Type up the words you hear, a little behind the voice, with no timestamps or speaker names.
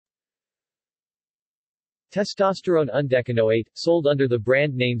Testosterone undecanoate, sold under the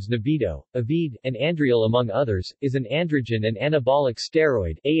brand names Nebido, Avide, and Andriel among others, is an androgen and anabolic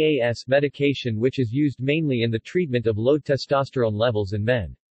steroid AAS medication which is used mainly in the treatment of low testosterone levels in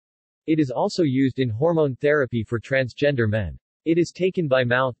men. It is also used in hormone therapy for transgender men. It is taken by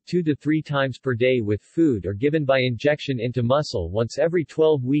mouth 2 to 3 times per day with food or given by injection into muscle once every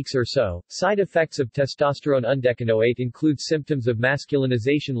 12 weeks or so. Side effects of testosterone undecanoate include symptoms of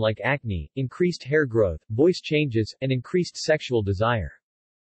masculinization like acne, increased hair growth, voice changes, and increased sexual desire.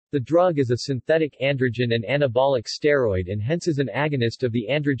 The drug is a synthetic androgen and anabolic steroid and hence is an agonist of the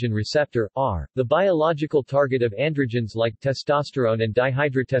androgen receptor, R, the biological target of androgens like testosterone and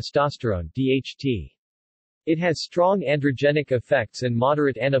dihydrotestosterone, DHT. It has strong androgenic effects and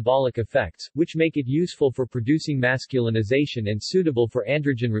moderate anabolic effects, which make it useful for producing masculinization and suitable for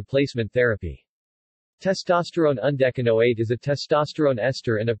androgen replacement therapy. Testosterone undecanoate is a testosterone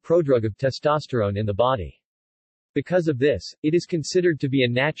ester and a prodrug of testosterone in the body. Because of this, it is considered to be a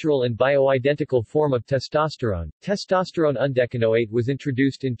natural and bioidentical form of testosterone. Testosterone undecanoate was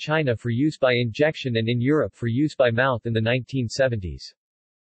introduced in China for use by injection and in Europe for use by mouth in the 1970s.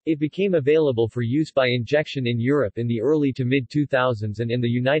 It became available for use by injection in Europe in the early to mid-2000s and in the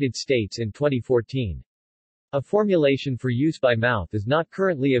United States in 2014. A formulation for use by mouth is not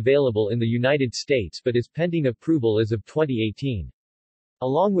currently available in the United States but is pending approval as of 2018.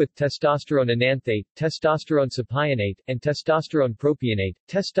 Along with testosterone enanthate, testosterone sapionate, and testosterone propionate,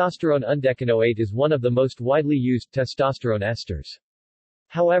 testosterone undecanoate is one of the most widely used testosterone esters.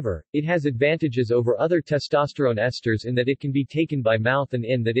 However, it has advantages over other testosterone esters in that it can be taken by mouth and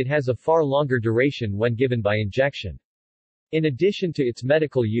in that it has a far longer duration when given by injection. In addition to its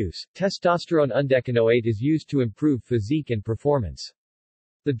medical use, testosterone undecanoate is used to improve physique and performance.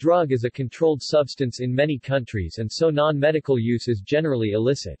 The drug is a controlled substance in many countries and so non-medical use is generally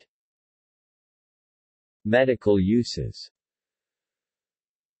illicit. Medical uses.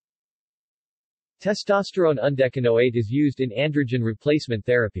 Testosterone undecanoate is used in androgen replacement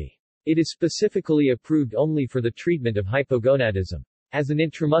therapy. It is specifically approved only for the treatment of hypogonadism. As an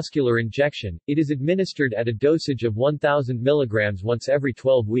intramuscular injection, it is administered at a dosage of 1,000 mg once every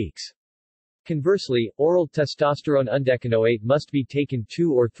 12 weeks. Conversely, oral testosterone undecanoate must be taken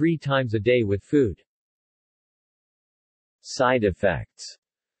 2 or 3 times a day with food. Side effects.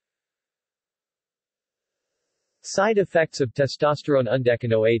 Side effects of testosterone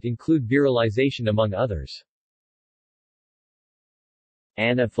undecanoate include virilization among others.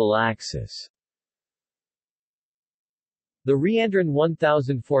 Anaphylaxis. The Reandrin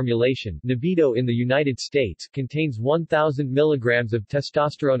 1000 formulation, Nebido in the United States, contains 1,000 mg of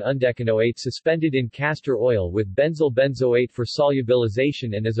testosterone undecanoate suspended in castor oil with benzyl benzoate for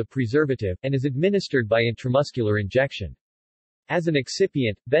solubilization and as a preservative, and is administered by intramuscular injection. As an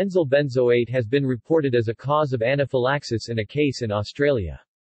excipient, benzyl benzoate has been reported as a cause of anaphylaxis in a case in Australia.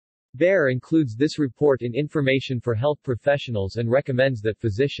 Bayer includes this report in Information for Health Professionals and recommends that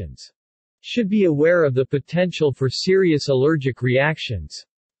physicians should be aware of the potential for serious allergic reactions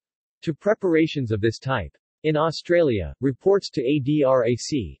to preparations of this type. In Australia, reports to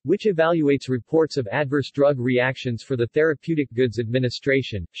ADRAC, which evaluates reports of adverse drug reactions for the Therapeutic Goods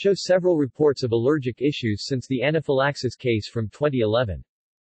Administration, show several reports of allergic issues since the anaphylaxis case from 2011.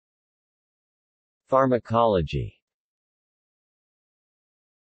 Pharmacology.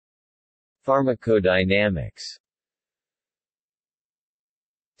 Pharmacodynamics.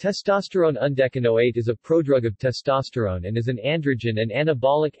 Testosterone undecanoate is a prodrug of testosterone and is an androgen and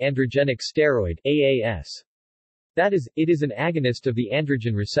anabolic androgenic steroid AAS. That is, it is an agonist of the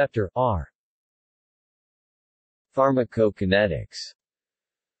androgen receptor, R. Pharmacokinetics.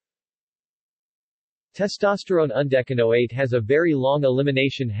 Testosterone undecanoate has a very long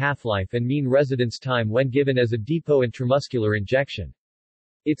elimination half-life and mean residence time when given as a depot intramuscular injection.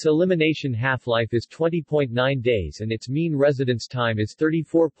 Its elimination half-life is 20.9 days and its mean residence time is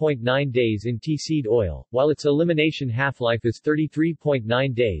 34.9 days in T-seed oil, while its elimination half-life is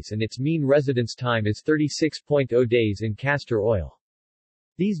 33.9 days and its mean residence time is 36.0 days in castor oil.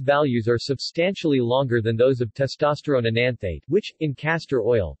 These values are substantially longer than those of testosterone enanthate, which, in castor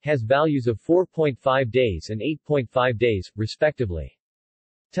oil, has values of 4.5 days and 8.5 days, respectively.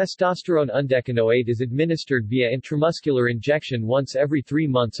 Testosterone undecanoate is administered via intramuscular injection once every 3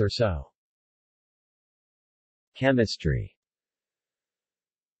 months or so. Chemistry.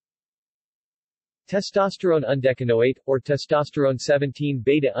 Testosterone undecanoate, or testosterone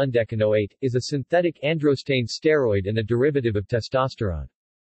 17-beta undecanoate, is a synthetic androstane steroid and a derivative of testosterone.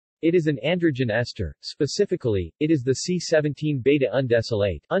 It is an androgen ester, specifically, it is the C17-beta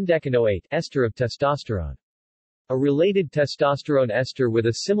undecanoate ester of testosterone. A related testosterone ester with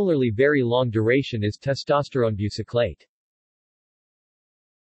a similarly very long duration is testosterone busyclate.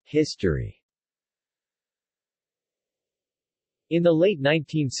 History. In the late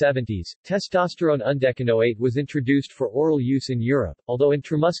 1970s, testosterone undecanoate was introduced for oral use in Europe, although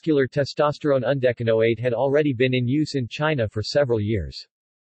intramuscular testosterone undecanoate had already been in use in China for several years.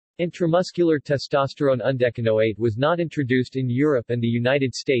 Intramuscular testosterone undecanoate was not introduced in Europe and the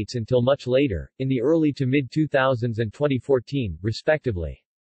United States until much later, in the early to mid-2000s and 2014, respectively.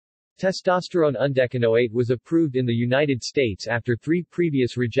 Testosterone undecanoate was approved in the United States after 3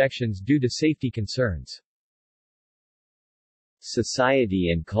 previous rejections due to safety concerns.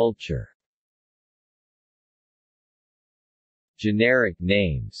 Society and culture. Generic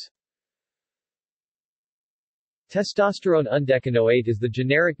names. Testosterone undecanoate is the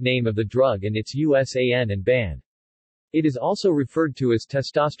generic name of the drug and its USAN and BAN. It is also referred to as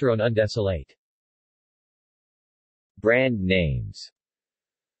testosterone undecanoate. Brand names.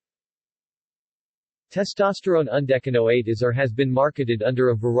 Testosterone undecanoate is or has been marketed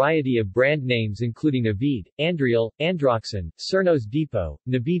under a variety of brand names including Aved, Andriol, Androxin, Cernos Depot,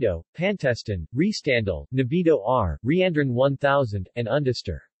 Nebido, Pantestin, Restandil, Nebido R, Reandrin 1000, and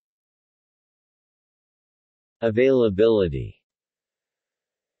Undestor. Availability.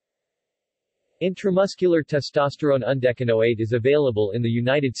 Intramuscular testosterone undecanoate is available in the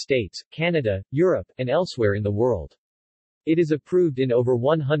United States, Canada, Europe, and elsewhere in the world. It is approved in over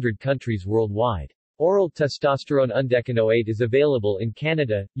 100 countries worldwide. Oral testosterone undecanoate is available in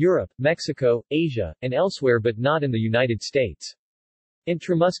Canada, Europe, Mexico, Asia, and elsewhere but not in the United States.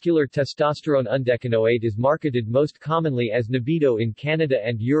 Intramuscular testosterone undecanoate is marketed most commonly as Nebido in Canada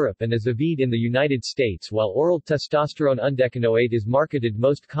and Europe and as Aved in the United States, while oral testosterone undecanoate is marketed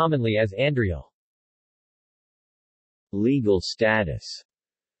most commonly as Andriol. Legal status.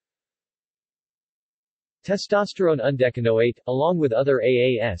 Testosterone undecanoate, along with other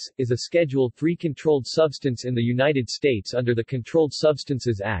AAS, is a Schedule III controlled substance in the United States under the Controlled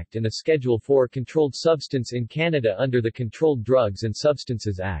Substances Act and a Schedule IV controlled substance in Canada under the Controlled Drugs and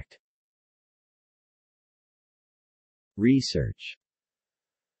Substances Act. Research.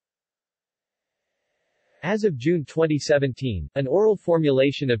 As of June 2017, an oral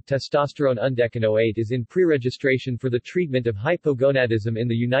formulation of testosterone undecanoate is in pre-registration for the treatment of hypogonadism in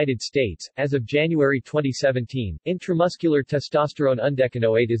the United States. As of January 2017, intramuscular testosterone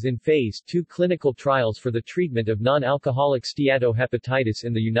undecanoate is in Phase 2 clinical trials for the treatment of non-alcoholic steatohepatitis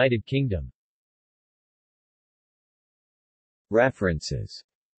in the United Kingdom. References.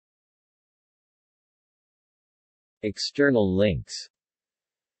 External links.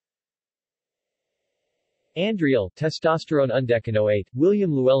 Andriol, testosterone undecanoate,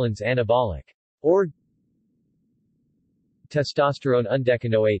 William Llewellyn's anabolic. Org. Testosterone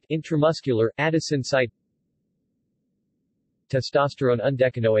undecanoate, intramuscular, Addison site. Testosterone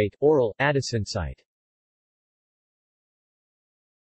undecanoate, oral, Addison site.